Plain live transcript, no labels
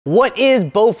What is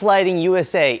Both Lighting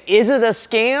USA? Is it a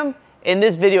scam? In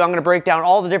this video, I'm going to break down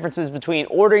all the differences between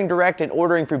ordering direct and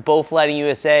ordering through Both Lighting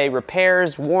USA,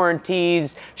 repairs,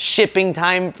 warranties, shipping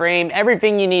time frame,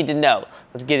 everything you need to know.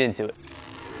 Let's get into it.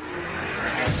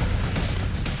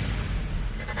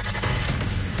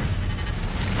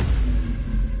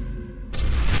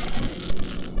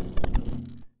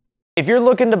 If you're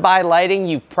looking to buy lighting,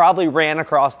 you've probably ran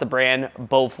across the brand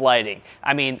Both Lighting.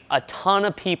 I mean, a ton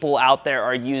of people out there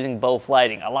are using Both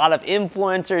Lighting. A lot of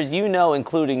influencers you know,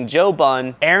 including Joe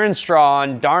Bunn, Aaron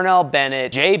Strawn, Darnell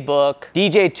Bennett, Jay Book,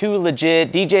 DJ Too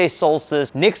Legit, DJ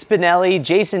Solstice, Nick Spinelli,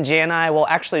 Jason Jani. Well,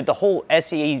 actually, the whole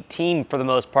SEA team, for the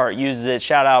most part, uses it.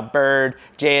 Shout out Bird,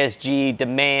 JSG,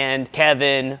 Demand,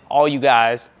 Kevin, all you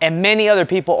guys. And many other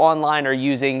people online are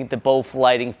using the Both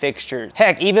Lighting fixtures.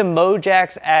 Heck, even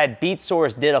Mojax at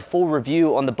BeatSource did a full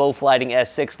review on the Both Lighting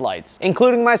S6 lights,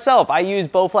 including myself. I use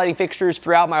Both Lighting fixtures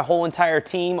throughout my whole entire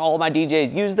team. All of my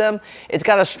DJs use them. It's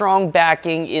got a strong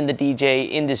backing in the DJ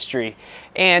industry.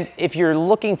 And if you're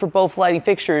looking for Both Lighting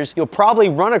fixtures, you'll probably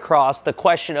run across the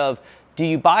question of, do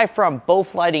you buy from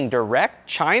Both Lighting Direct,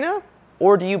 China?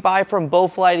 Or do you buy from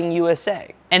Both Lighting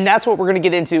USA? And that's what we're gonna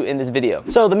get into in this video.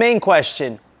 So the main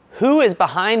question, who is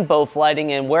behind Both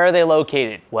Lighting and where are they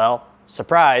located? Well,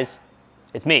 surprise,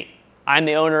 it's me. I'm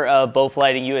the owner of Both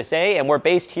Lighting USA, and we're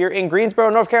based here in Greensboro,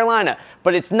 North Carolina.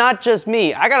 But it's not just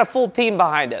me. I got a full team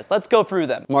behind us. Let's go through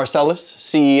them. Marcellus,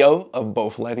 CEO of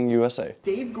Both Lighting USA.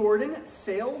 Dave Gordon,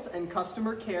 Sales and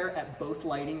Customer Care at Both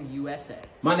Lighting USA.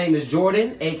 My name is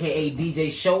Jordan, aka DJ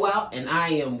Showout, and I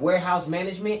am Warehouse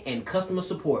Management and Customer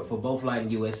Support for Both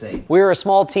Lighting USA. We're a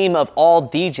small team of all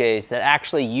DJs that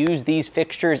actually use these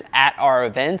fixtures at our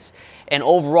events. And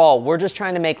overall, we're just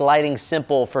trying to make lighting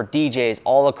simple for DJs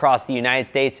all across the United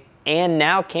States and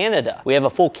now Canada. We have a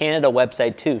full Canada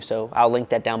website too, so I'll link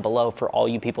that down below for all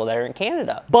you people that are in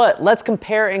Canada. But let's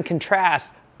compare and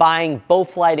contrast buying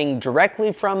Both Lighting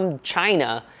directly from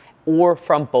China or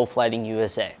from Both Lighting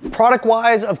USA.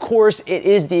 Product-wise, of course, it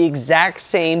is the exact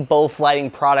same Both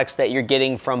Lighting products that you're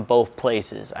getting from both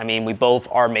places. I mean, we both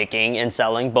are making and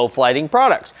selling Both Lighting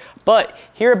products. But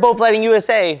here at Both Lighting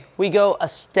USA, we go a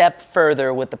step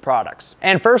further with the products.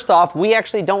 And first off, we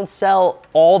actually don't sell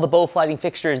all the Both Lighting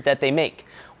fixtures that they make.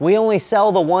 We only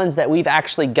sell the ones that we've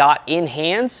actually got in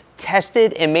hands,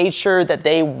 tested, and made sure that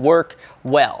they work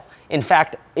well. In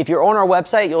fact, if you're on our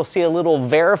website, you'll see a little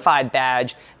verified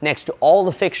badge next to all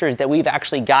the fixtures that we've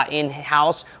actually got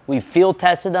in-house. We've field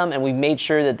tested them and we've made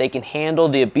sure that they can handle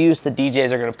the abuse the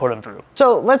DJs are gonna put them through.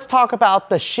 So let's talk about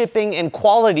the shipping and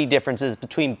quality differences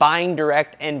between buying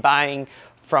direct and buying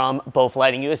from Both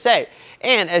Lighting USA.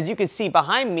 And as you can see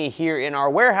behind me here in our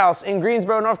warehouse in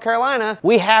Greensboro, North Carolina,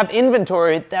 we have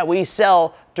inventory that we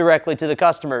sell directly to the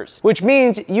customers, which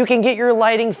means you can get your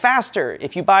lighting faster.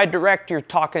 If you buy direct, you're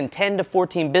talking 10 to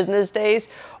 14 business days.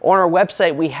 On our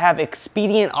website, we have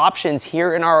expedient options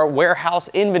here in our warehouse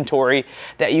inventory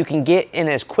that you can get in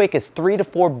as quick as 3 to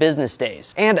 4 business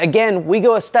days. And again, we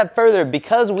go a step further.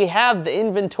 Because we have the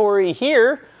inventory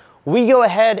here, we go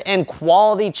ahead and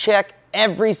quality check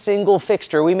every single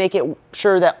fixture. We make it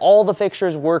sure that all the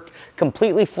fixtures work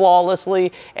completely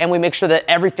flawlessly, and we make sure that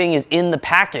everything is in the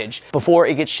package before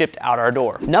it gets shipped out our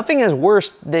door. Nothing is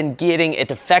worse than getting a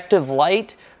defective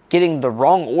light, getting the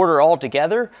wrong order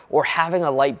altogether, or having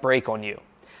a light break on you.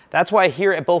 That's why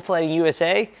here at Both Lighting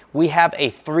USA, we have a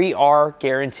 3R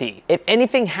guarantee. If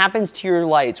anything happens to your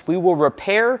lights, we will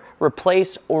repair,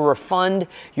 replace, or refund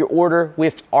your order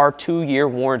with our 2-year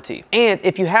warranty. And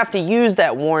if you have to use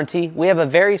that warranty, we have a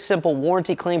very simple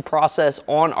warranty claim process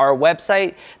on our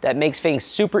website that makes things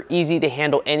super easy to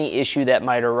handle any issue that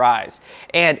might arise.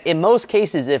 And in most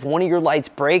cases, if one of your lights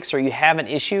breaks or you have an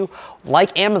issue,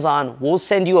 like Amazon, we'll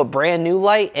send you a brand new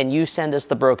light and you send us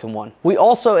the broken one. We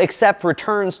also accept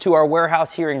returns to our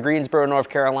warehouse here in Greensboro, North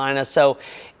Carolina. So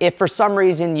if for some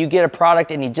reason you get a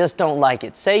product and you just don't like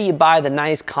it, say you buy the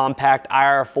nice compact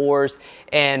IR4s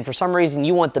and for some reason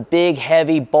you want the big,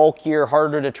 heavy, bulkier,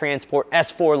 harder to transport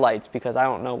S4 lights, because I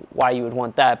don't know why you would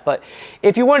want that. But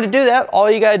if you want to do that,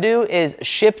 all you got to do is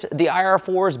ship the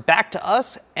IR4s back to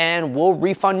us and we'll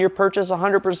refund your purchase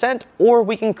 100%, or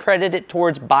we can credit it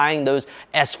towards buying those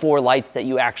S4 lights that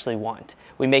you actually want.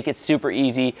 We make it super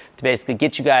easy to basically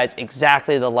get you guys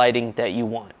exactly the lighting that you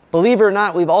want. Believe it or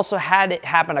not, we've also had it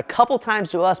happen a couple times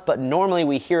to us, but normally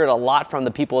we hear it a lot from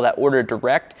the people that order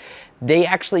direct. They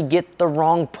actually get the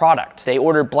wrong product. They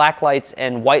ordered black lights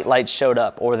and white lights showed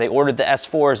up, or they ordered the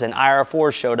S4s and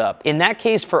IR4s showed up. In that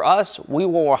case, for us, we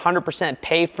will 100%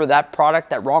 pay for that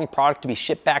product, that wrong product, to be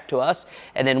shipped back to us,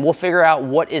 and then we'll figure out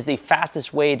what is the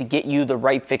fastest way to get you the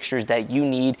right fixtures that you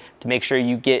need to make sure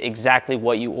you get exactly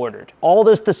what you ordered. All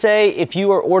this to say, if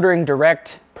you are ordering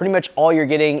direct, pretty much all you're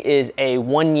getting is a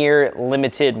 1-year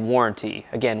limited warranty.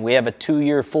 Again, we have a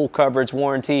 2-year full coverage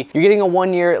warranty. You're getting a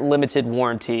 1-year limited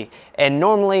warranty. And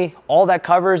normally all that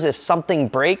covers, if something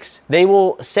breaks, they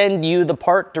will send you the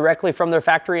part directly from their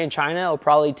factory in China. It'll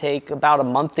probably take about a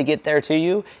month to get there to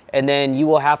you. And then you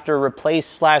will have to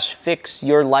replace/fix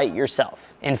your light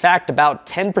yourself. In fact, about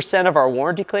 10% of our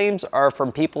warranty claims are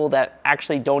from people that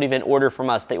actually don't even order from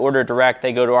us. They order direct,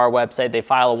 they go to our website, they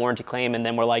file a warranty claim, and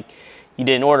then we're like, you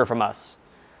didn't order from us.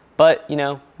 But, you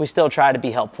know, we still try to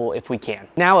be helpful if we can.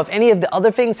 Now, if any of the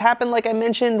other things happen, like I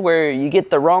mentioned, where you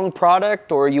get the wrong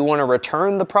product or you want to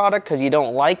return the product because you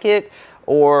don't like it,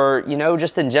 or, you know,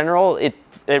 just in general, it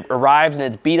arrives and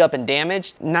it's beat up and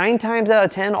damaged, 9 times out of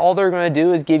 10, all they're going to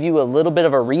do is give you a little bit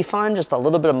of a refund, just a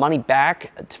little bit of money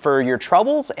back for your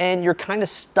troubles, and you're kind of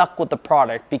stuck with the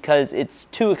product because it's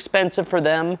too expensive for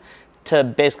them to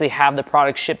basically have the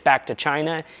product shipped back to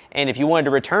China. And if you wanted to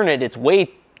return it, it's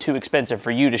way too expensive for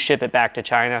you to ship it back to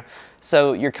China.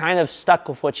 So you're kind of stuck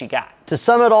with what you got. To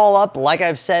sum it all up, like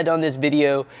I've said on this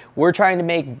video, we're trying to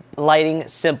make lighting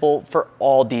simple for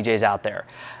all DJs out there.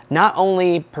 Not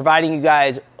only providing you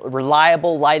guys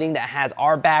reliable lighting that has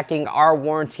our backing, our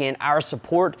warranty, and our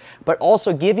support, but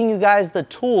also giving you guys the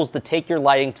tools to take your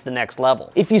lighting to the next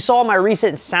level. If you saw my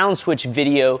recent sound switch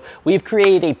video, we've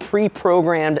created a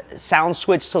pre-programmed sound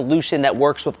switch solution that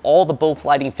works with all the both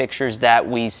lighting fixtures that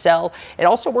we sell. It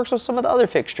also works with some of the other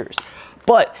fixtures.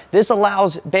 But this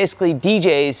allows basically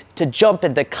DJs to jump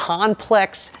into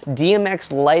complex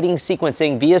DMX lighting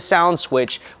sequencing via sound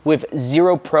switch with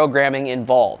zero programming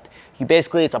involved.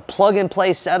 It's a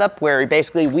plug-and-play setup where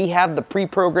basically we have the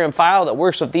pre-programmed file that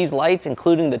works with these lights,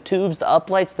 including the tubes, the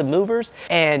uplights, the movers,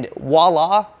 and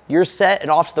voila, you're set and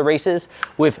off to the races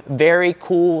with very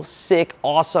cool, sick,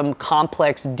 awesome,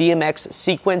 complex DMX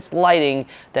sequence lighting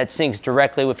that syncs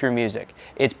directly with your music.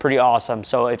 It's pretty awesome.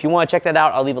 So if you want to check that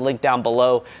out, I'll leave a link down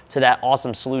below to that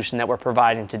awesome solution that we're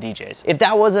providing to DJs. If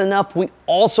that wasn't enough, we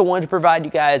also wanted to provide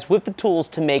you guys with the tools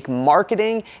to make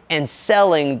marketing and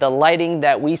selling the lighting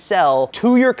that we sell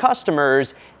to your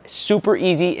customers super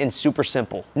easy and super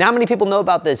simple. Not many people know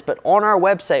about this, but on our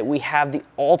website, we have the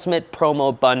ultimate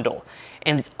promo bundle.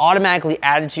 And it's automatically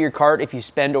added to your cart if you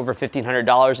spend over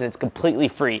 $1,500, and it's completely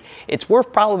free. It's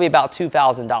worth probably about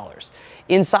 $2,000.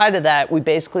 Inside of that, we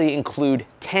basically include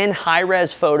 10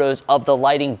 high-res photos of the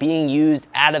lighting being used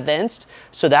at events,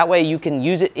 so that way you can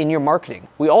use it in your marketing.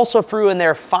 We also threw in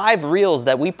there 5 reels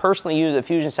that we personally use at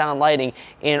Fusion Sound Lighting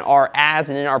in our ads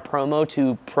and in our promo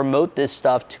to promote this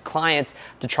stuff to clients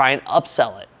to try and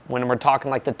upsell it. When we're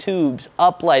talking like the tubes,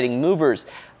 uplighting, movers,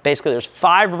 basically there's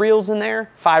 5 reels in there,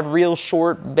 5 reels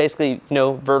short, basically, you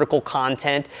know, vertical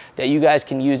content that you guys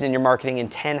can use in your marketing in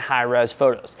 10 high-res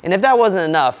photos. And if that wasn't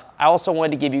enough, I also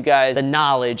wanted to give you guys the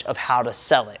knowledge of how to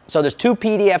sell it. So there's 2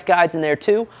 PDF guides in there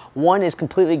too. One is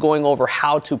completely going over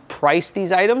how to price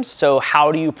these items. So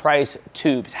how do you price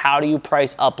tubes? How do you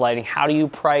price uplighting? How do you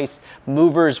price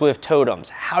movers with totems?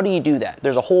 How do you do that?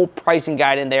 There's a whole pricing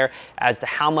guide in there as to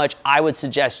how much I would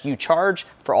suggest you charge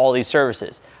for all these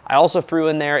services. I also threw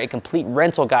in there a complete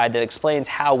rental guide that explains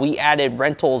how we added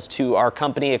rentals to our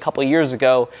company a couple of years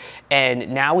ago, and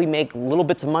now we make little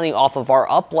bits of money off of our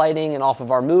uplighting and off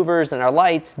of our movers and our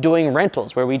lights doing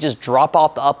rentals, where we just drop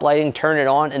off the uplighting, turn it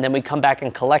on, and then we come back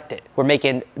and collect it. We're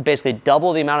making basically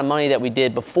double the amount of money that we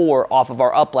did before off of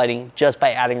our uplighting just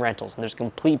by adding rentals, and there's a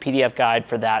complete PDF guide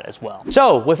for that as well.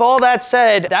 So with all that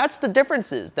said, that's the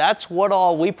differences. That's what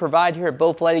all we provide here at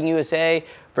Both Lighting USA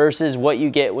versus what you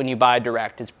get when you buy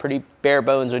direct. It's pretty bare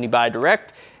bones when you buy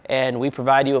direct, and we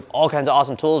provide you with all kinds of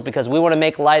awesome tools because we want to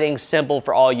make lighting simple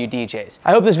for all you DJs.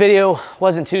 I hope this video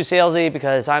wasn't too salesy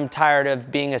because I'm tired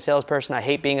of being a salesperson. I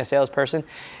hate being a salesperson,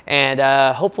 and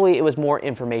hopefully it was more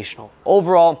informational.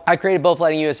 Overall, I created Both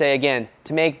Lighting USA again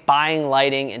to make buying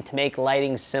lighting and to make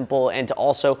lighting simple, and to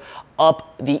also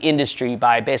up the industry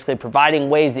by basically providing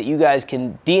ways that you guys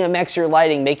can DMX your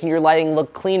lighting, making your lighting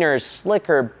look cleaner,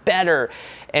 slicker, better,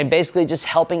 and basically just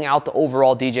helping out the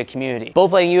overall DJ community.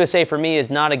 Both Lighting USA for me is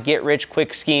not a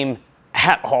get-rich-quick scheme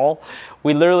at all.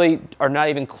 We literally are not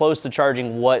even close to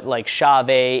charging what like Chave,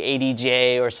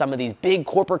 ADJ, or some of these big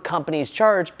corporate companies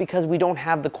charge because we don't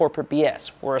have the corporate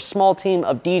BS. We're a small team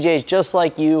of DJs just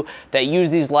like you that use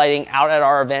these lighting out at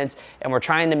our events, and we're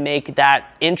trying to make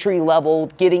that entry level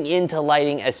getting into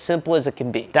lighting as simple as it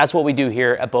can be. That's what we do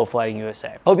here at Both Lighting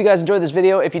USA. Hope you guys enjoyed this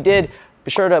video. If you did, be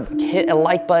sure to hit a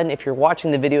like button. If you're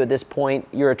watching the video at this point,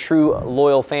 you're a true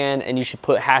loyal fan, and you should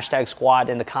put #squad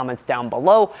in the comments down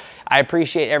below. I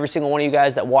appreciate every single one of you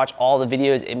guys that watch all the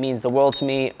videos. It means the world to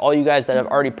me. All you guys that have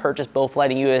already purchased Both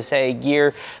Lighting USA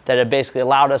gear that have basically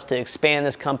allowed us to expand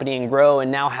this company and grow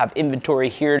and now have inventory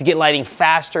here to get lighting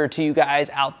faster to you guys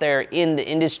out there in the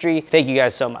industry. Thank you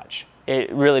guys so much.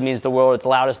 It really means the world. It's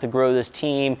allowed us to grow this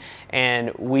team,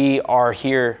 and we are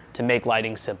here to make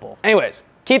lighting simple. Anyways,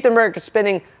 keep the record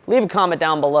spinning. Leave a comment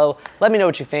down below. Let me know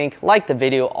what you think. Like the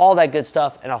video, all that good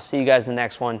stuff, and I'll see you guys in the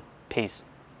next one. Peace.